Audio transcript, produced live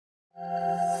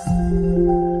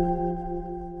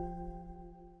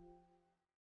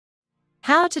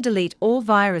How to delete all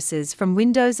viruses from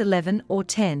Windows 11 or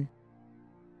 10.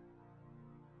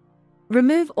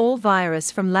 Remove all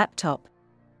virus from laptop.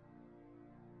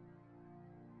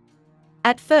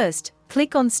 At first,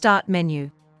 click on Start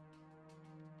menu.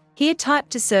 Here type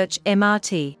to search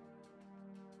MRT.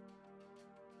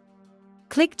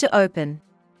 Click to open.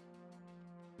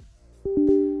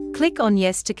 Click on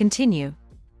Yes to continue.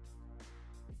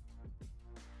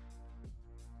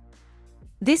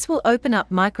 This will open up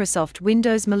Microsoft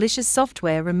Windows Malicious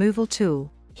Software Removal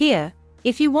tool. Here,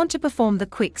 if you want to perform the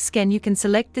quick scan, you can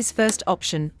select this first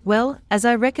option, as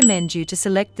I recommend you to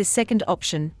select this second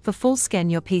option for full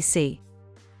scan your PC.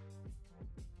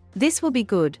 This will be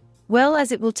good,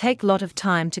 as it will take a lot of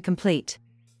time to complete.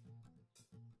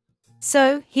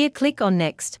 So, here click on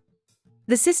Next.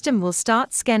 The system will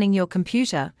start scanning your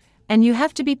computer, and you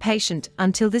have to be patient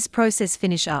until this process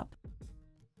finish up.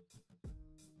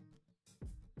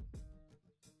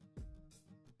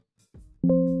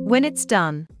 When it's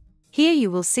done, here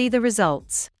you will see the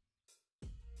results.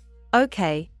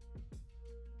 OK.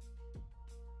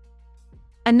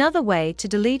 Another way to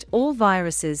delete all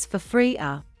viruses for free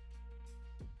are: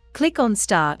 click on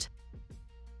Start.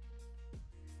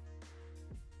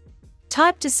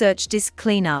 Type to search Disk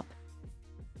Cleanup.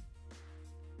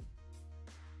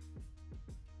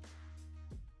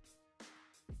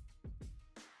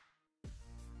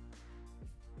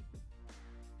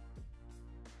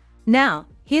 Now,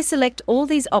 here select all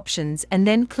these options and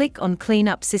then click on Clean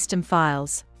up System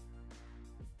Files.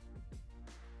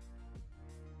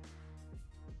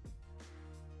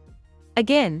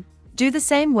 Again, do the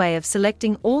same way of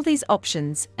selecting all these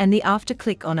options and after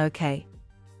click on OK.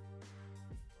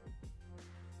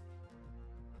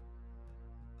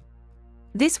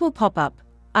 This will pop up.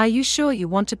 Are you sure you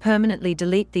want to permanently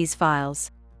delete these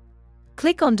files?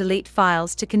 Click on Delete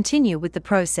Files to continue with the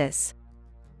process.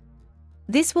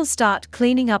 This will start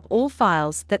cleaning up all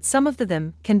files that some of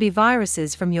them can be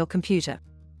viruses from your computer.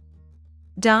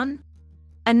 Done?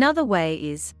 Another way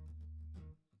is: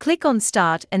 click on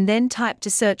Start and then type to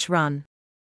search Run.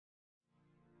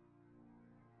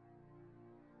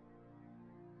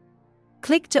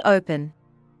 Click to open.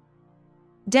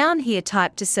 Down here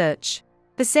type to search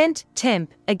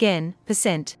 %temp, again,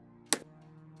 %.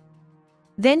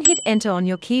 Then hit Enter on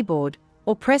your keyboard,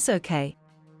 or press OK.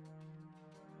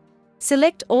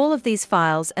 Select all of these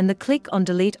files and click on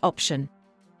Delete option.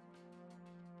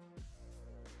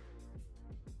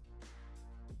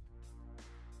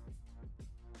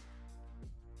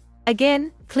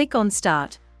 Again, click on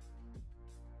Start.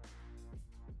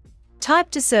 Type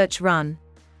to search Run.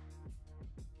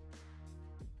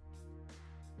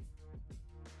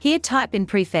 Here type in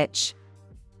Prefetch.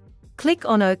 Click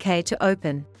on OK to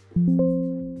open.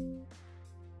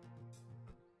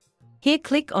 Here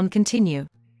click on Continue.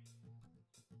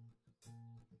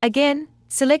 Again,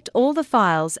 select all the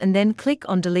files and then click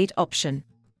on Delete option.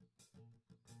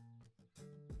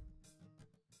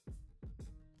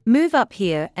 Move up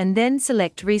here and then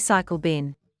select Recycle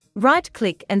Bin.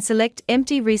 Right-click and select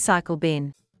Empty Recycle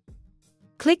Bin.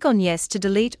 Click on Yes to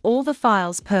delete all the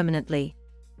files permanently.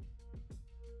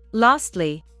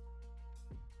 Lastly,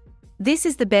 this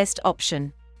is the best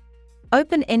option.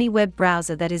 Open any web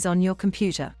browser that is on your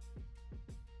computer.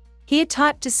 Here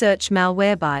type to search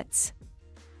Malwarebytes.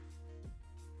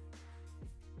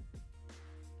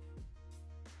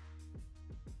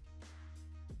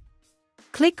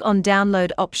 Click on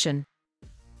Download option.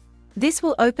 This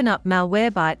will open up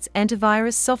Malwarebytes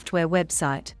antivirus software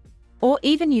website. Or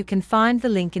even you can find the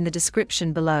link in the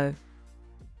description below.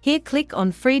 Here click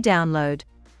on Free Download.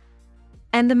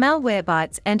 And the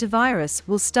Malwarebytes antivirus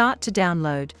will start to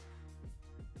download.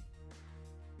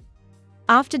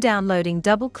 After downloading,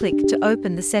 double-click to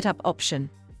open the Setup option.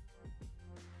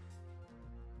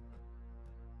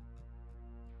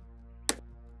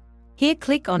 Here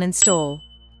click on Install.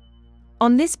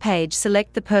 On this page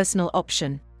select the Personal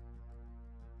option.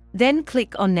 Then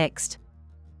click on Next.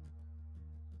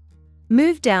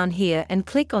 Move down here and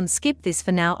click on Skip this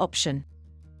for now option.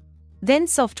 Then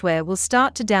software will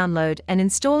start to download and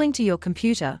installing to your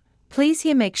computer. Please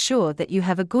here make sure that you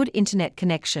have a good internet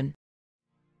connection.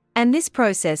 And this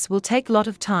process will take a lot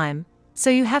of time,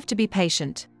 so you have to be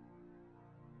patient.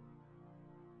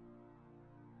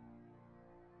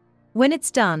 When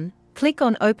it's done, click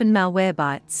on Open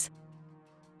Malwarebytes.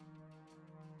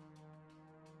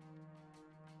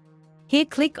 Here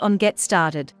click on Get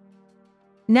Started.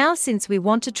 Now since we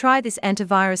want to try this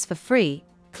antivirus for free,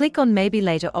 click on Maybe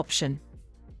Later option.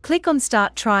 Click on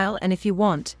Start Trial and if you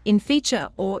want, in feature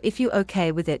or if you're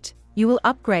okay with it, you will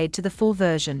upgrade to the full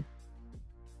version.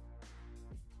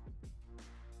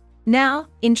 Now,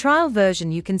 in trial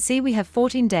version you can see we have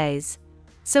 14 days,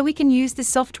 so we can use this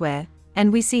software,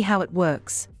 and we see how it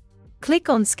works. Click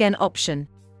on Scan option.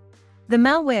 The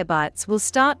Malwarebytes will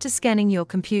start to scanning your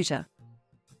computer.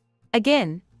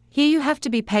 Again, here you have to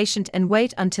be patient and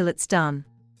wait until it's done.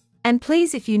 And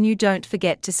please, if you're new, don't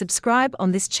forget to subscribe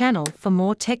on this channel for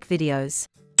more tech videos.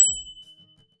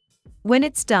 When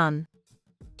it's done,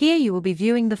 here you will be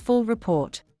viewing the full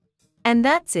report. And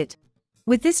that's it.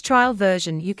 With this trial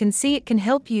version you can see it can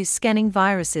help you scanning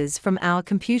viruses from our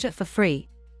computer for free.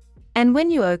 And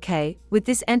when you're okay with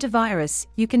this antivirus,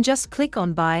 you can just click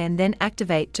on buy and then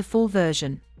activate to full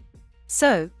version.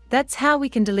 So, that's how we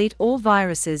can delete all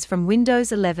viruses from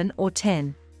Windows 11 or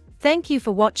 10. Thank you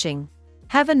for watching.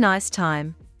 Have a nice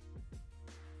time.